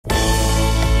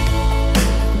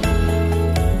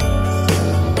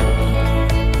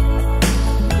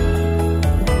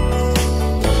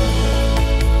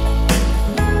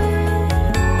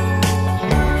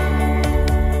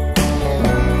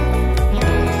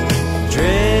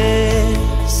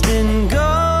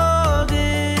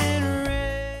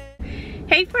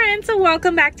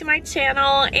welcome back to my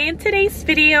channel. In today's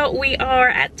video we are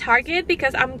at Target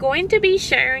because I'm going to be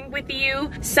sharing with you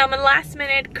some last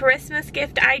minute Christmas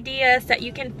gift ideas that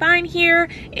you can find here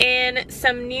and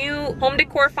some new home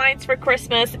decor finds for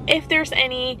Christmas if there's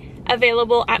any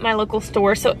available at my local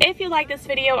store. So if you like this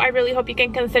video, I really hope you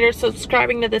can consider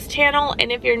subscribing to this channel,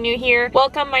 and if you're new here,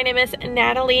 welcome. My name is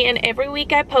Natalie, and every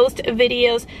week I post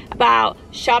videos about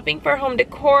shopping for home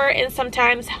decor and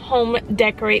sometimes home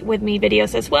decorate with me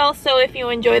videos as well. So if you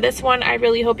enjoy this one, I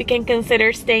really hope you can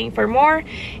consider staying for more,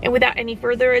 and without any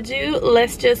further ado,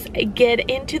 let's just get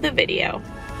into the video.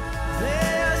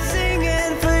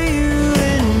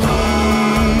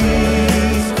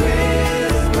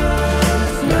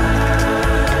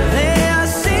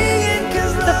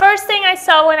 I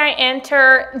saw when I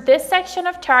entered this section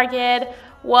of Target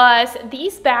was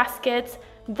these baskets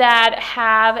that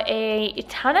have a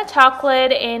ton of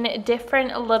chocolate in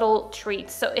different little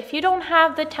treats. So if you don't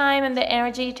have the time and the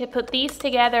energy to put these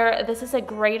together, this is a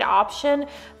great option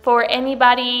for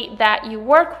anybody that you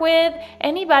work with.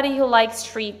 Anybody who likes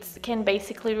treats can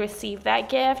basically receive that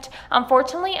gift.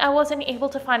 Unfortunately, I wasn't able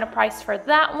to find a price for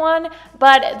that one,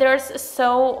 but there's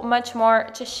so much more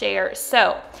to share.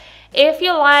 So if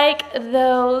you like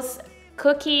those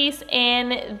cookies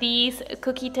in these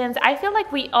cookie tins, I feel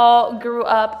like we all grew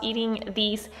up eating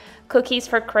these cookies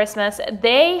for Christmas.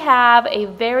 They have a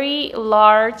very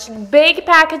large, big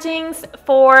packagings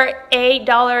for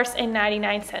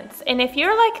 $8.99. And if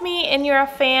you're like me and you're a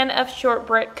fan of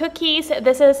shortbread cookies,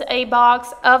 this is a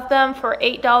box of them for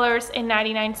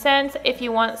 $8.99. If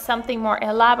you want something more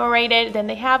elaborated, then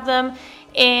they have them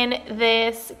in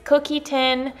this cookie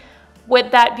tin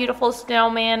with that beautiful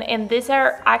snowman, and these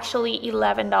are actually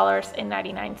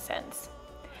 $11.99.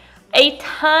 A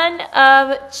ton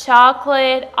of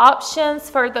chocolate options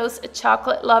for those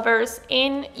chocolate lovers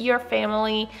in your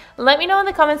family. Let me know in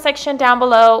the comment section down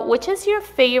below, which is your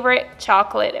favorite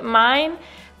chocolate. Mine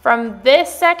from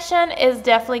this section is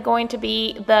definitely going to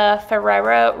be the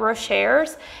Ferrero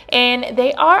Rochers, and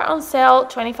they are on sale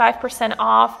 25%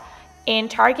 off in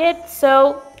Target,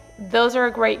 so those are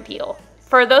a great deal.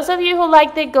 For those of you who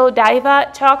like the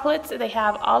Godiva chocolates, they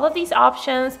have all of these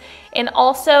options, and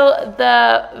also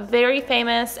the very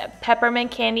famous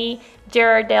peppermint candy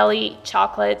Ghirardelli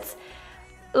chocolates.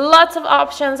 Lots of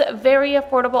options, very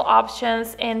affordable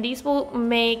options, and these will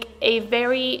make a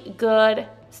very good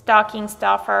stocking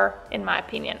stuffer in my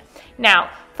opinion. Now,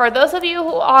 for those of you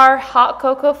who are hot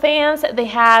cocoa fans, they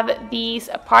have these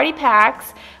party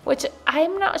packs, which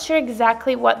I'm not sure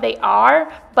exactly what they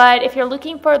are, but if you're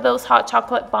looking for those hot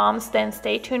chocolate bombs, then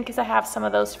stay tuned because I have some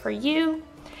of those for you.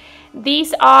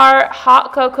 These are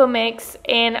hot cocoa mix,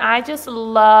 and I just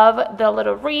love the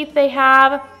little wreath they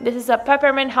have. This is a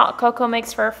peppermint hot cocoa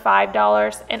mix for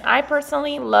 $5, and I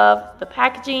personally love the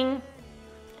packaging.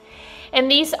 And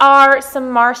these are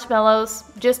some marshmallows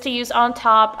just to use on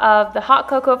top of the hot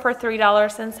cocoa for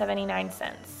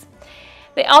 $3.79.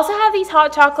 They also have these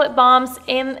hot chocolate bombs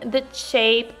in the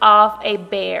shape of a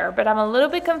bear, but I'm a little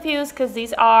bit confused because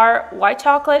these are white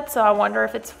chocolate, so I wonder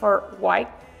if it's for white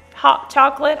hot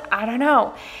chocolate. I don't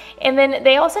know. And then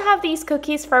they also have these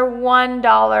cookies for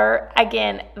 $1.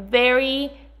 Again,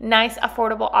 very nice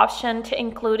affordable option to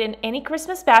include in any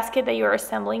Christmas basket that you're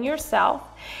assembling yourself.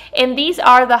 And these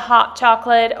are the hot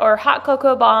chocolate or hot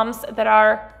cocoa bombs that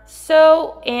are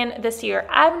so in this year.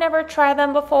 I've never tried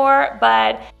them before,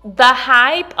 but the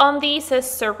hype on these is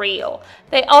surreal.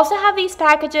 They also have these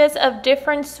packages of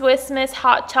different Swiss Miss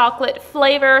hot chocolate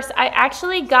flavors. I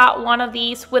actually got one of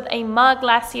these with a mug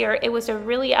last year. It was a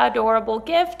really adorable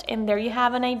gift, and there you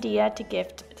have an idea to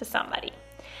gift to somebody.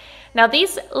 Now,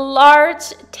 these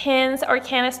large tins or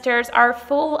canisters are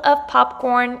full of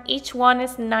popcorn. Each one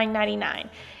is $9.99.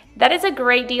 That is a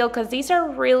great deal because these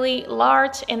are really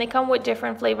large and they come with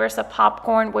different flavors of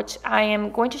popcorn, which I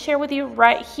am going to share with you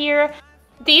right here.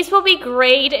 These will be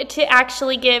great to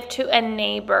actually give to a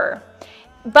neighbor.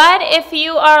 But if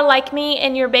you are like me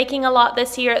and you're baking a lot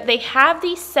this year, they have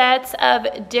these sets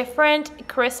of different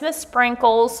Christmas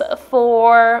sprinkles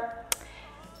for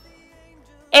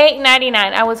 $8.99.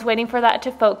 I was waiting for that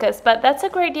to focus, but that's a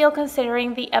great deal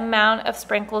considering the amount of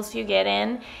sprinkles you get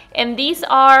in. And these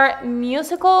are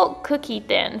musical cookie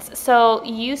tins. So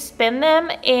you spin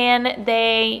them and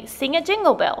they sing a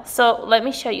jingle bell. So let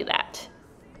me show you that.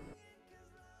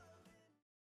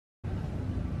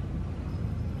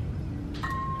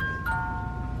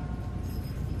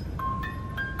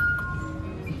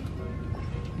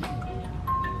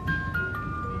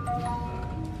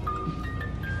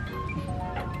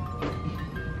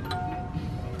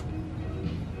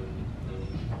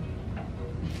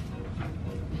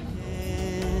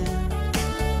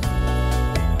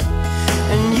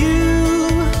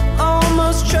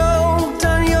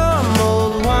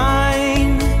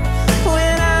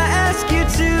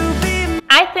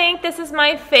 this is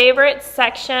my favorite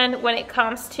section when it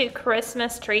comes to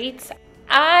Christmas treats.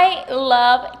 I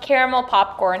love caramel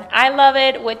popcorn. I love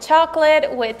it with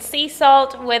chocolate, with sea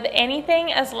salt, with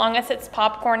anything as long as it's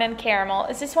popcorn and caramel.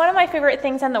 It's just one of my favorite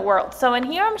things in the world. So in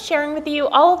here I'm sharing with you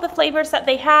all of the flavors that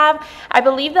they have. I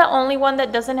believe the only one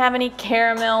that doesn't have any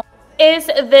caramel is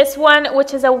this one,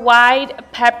 which is a white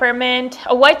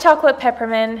chocolate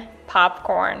peppermint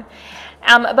popcorn.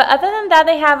 But other than that,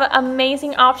 they have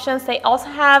amazing options. They also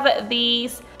have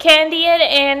these candied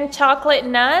and chocolate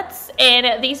nuts,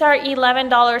 and these are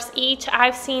 $11 each.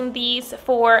 I've seen these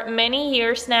for many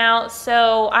years now,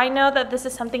 so I know that this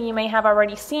is something you may have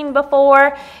already seen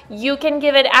before. You can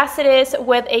give it as it is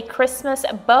with a Christmas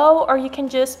bow, or you can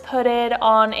just put it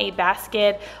on a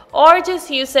basket, or just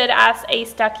use it as a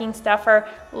stocking stuffer.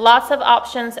 Lots of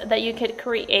options that you could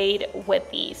create with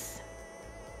these.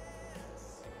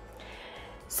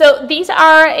 So these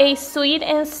are a sweet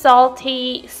and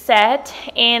salty set,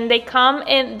 and they come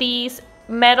in these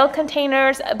metal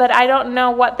containers, but I don't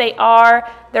know what they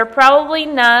are. They're probably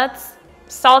nuts,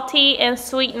 salty and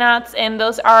sweet nuts, and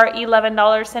those are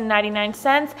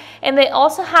 $11.99. And they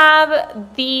also have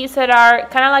these that are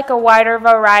kind of like a wider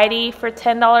variety for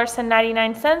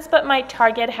 $10.99, but my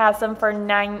Target has them for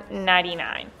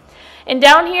 $9.99. And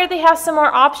down here they have some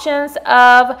more options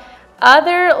of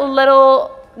other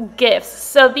little gifts.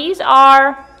 So these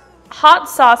are hot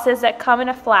sauces that come in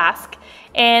a flask,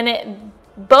 and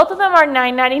both of them are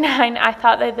 $9.99. I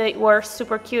thought that they were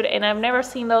super cute, and I've never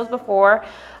seen those before.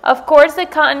 Of course, the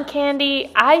cotton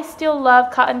candy. I still love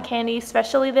cotton candy,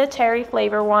 especially the cherry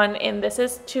flavor one, and this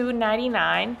is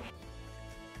 $2.99.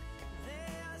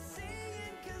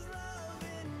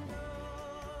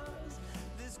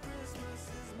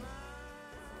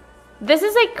 This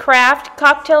is a craft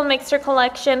cocktail mixer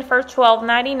collection for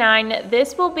 $12.99.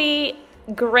 This will be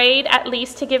great at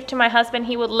least to give to my husband.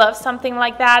 He would love something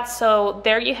like that. So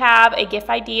there you have a gift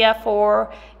idea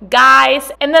for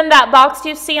guys. And then that box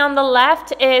you see on the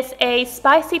left is a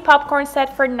spicy popcorn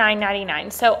set for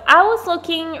 $9.99. So I was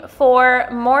looking for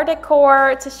more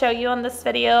decor to show you on this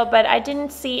video, but I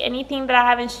didn't see anything that I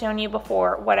haven't shown you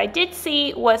before. What I did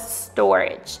see was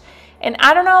storage. And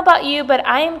I don't know about you, but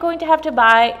I am going to have to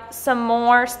buy some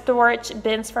more storage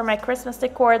bins for my Christmas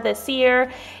decor this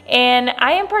year. And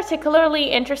I am particularly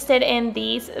interested in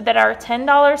these that are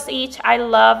 $10 each. I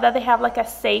love that they have like a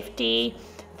safety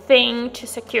thing to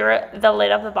secure the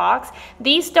lid of the box.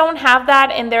 These don't have that,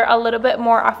 and they're a little bit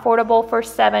more affordable for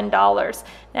 $7.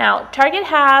 Now, Target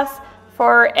has,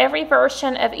 for every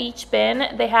version of each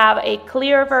bin, they have a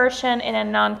clear version and a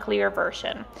non-clear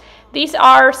version. These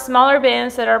are smaller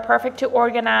bins that are perfect to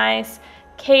organize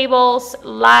cables,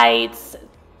 lights,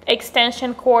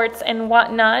 extension cords, and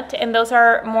whatnot, and those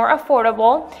are more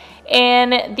affordable.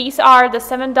 And these are the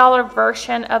 $7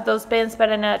 version of those bins,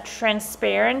 but in a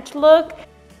transparent look.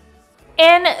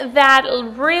 And that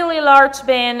really large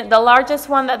bin, the largest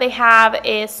one that they have,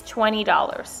 is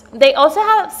 $20. They also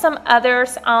have some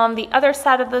others on the other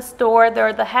side of the store.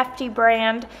 They're the Hefty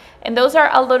brand, and those are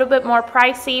a little bit more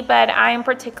pricey, but I am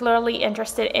particularly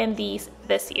interested in these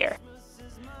this year.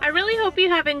 I really hope you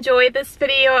have enjoyed this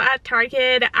video at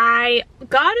Target. I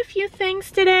got a few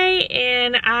things today,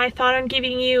 and I thought I'm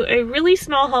giving you a really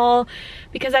small haul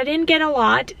because I didn't get a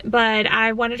lot, but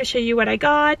I wanted to show you what I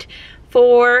got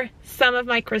for some of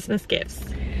my Christmas gifts.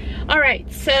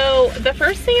 Alright, so the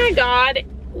first thing I got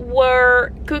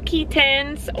were cookie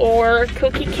tins or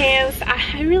cookie cans.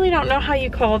 I really don't know how you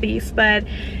call these, but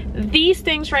these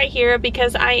things right here,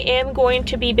 because I am going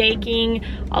to be baking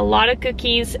a lot of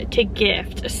cookies to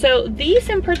gift. So these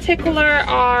in particular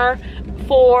are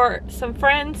for some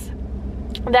friends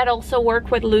that also work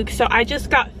with Luke, so I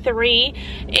just got 3,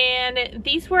 and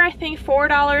these were, I think,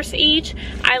 $4 each.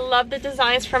 I love the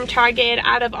designs from Target.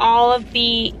 Out of all of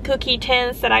the cookie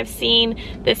tins that I've seen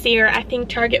this year, I think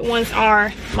Target ones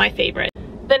are my favorite.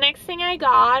 The next thing I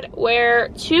got were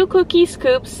 2 cookie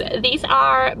scoops. These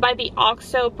are by the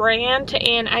OXO brand,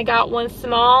 and I got one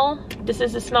small. This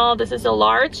is a small, this is a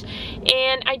large,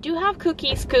 and I do have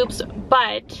cookie scoops,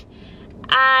 but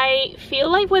I feel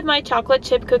like with my chocolate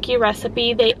chip cookie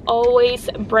recipe, they always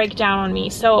break down on me.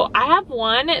 So I have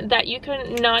one that you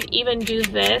can not even do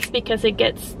this because it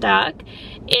gets stuck,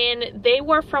 and they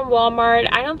were from Walmart.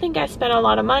 I don't think I spent a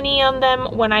lot of money on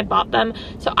them when I bought them,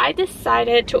 so I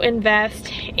decided to invest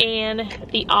in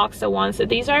the OXO ones. So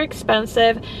these are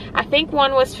expensive. I think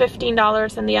one was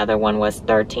 $15 and the other one was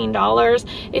 $13.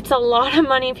 It's a lot of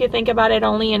money if you think about it,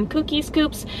 only in cookie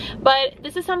scoops, but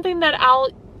this is something that I'll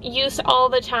use all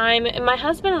the time. My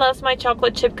husband loves my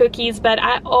chocolate chip cookies, but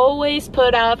I always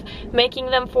put off making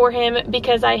them for him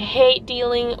because I hate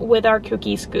dealing with our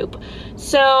cookie scoop.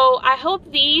 So I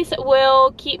hope these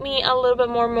will keep me a little bit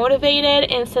more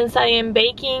motivated, and since I am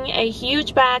baking a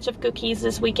huge batch of cookies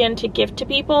this weekend to give to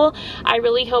people, I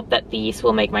really hope that these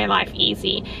will make my life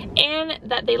easy and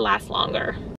that they last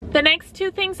longer. The next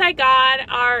two things I got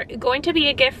are going to be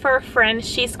a gift for a friend.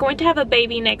 She's going to have a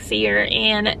baby next year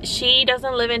and she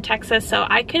doesn't live in Texas, so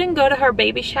I couldn't go to her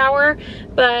baby shower,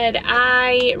 but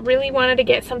I really wanted to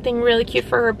get something really cute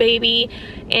for her baby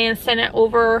and send it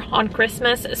over on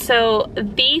Christmas. So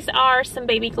these are some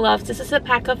baby gloves. This is a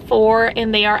pack of 4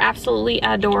 and they are absolutely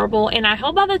adorable, and I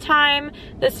hope by the time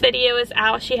this video is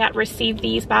out she had received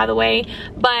these, by the way,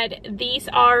 but these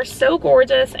are so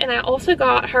gorgeous. And I also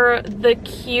got her the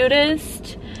cutest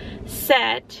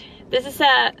set. This is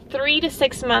a 3 to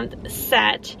 6 month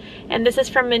set, and this is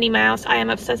from Minnie Mouse. I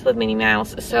am obsessed with Minnie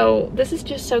Mouse, so this is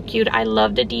just so cute. I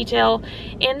love the detail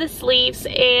in the sleeves,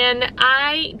 and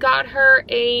I got her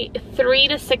a 3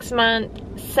 to 6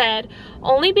 month set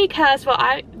only because, well,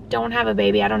 I don't have a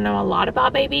baby. I don't know a lot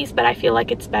about babies, but I feel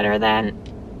like it's better than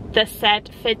the set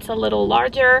fits a little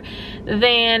larger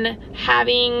than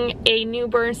having a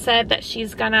newborn set that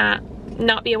she's gonna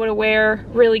not be able to wear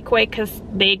really quick because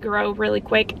they grow really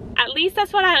quick. At least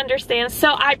that's what I understand.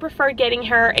 So I prefer getting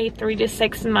her a 3 to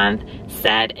 6 month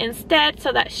set instead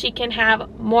so that she can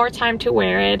have more time to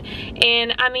wear it.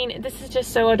 And I mean, this is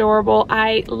just so adorable.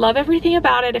 I love everything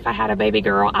about it. If I had a baby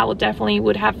girl, I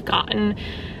would have gotten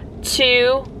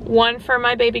 2, one for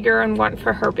my baby girl and one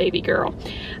for her baby girl.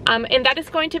 And that is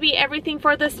going to be everything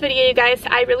for this video, you guys.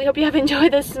 I really hope you have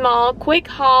enjoyed this small quick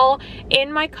haul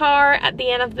in my car at the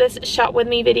end of this shop with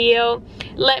me video.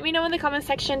 Let me know in the comment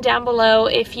section down below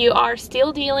if you are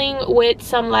still dealing with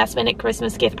some last minute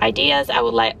Christmas gift ideas. I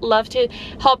would love to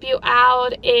help you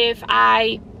out if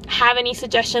I have any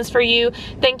suggestions for you.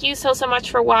 Thank you so much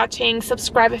for watching.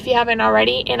 Subscribe if you haven't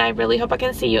already, and I really hope I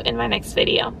can see you in my next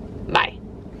video. Bye.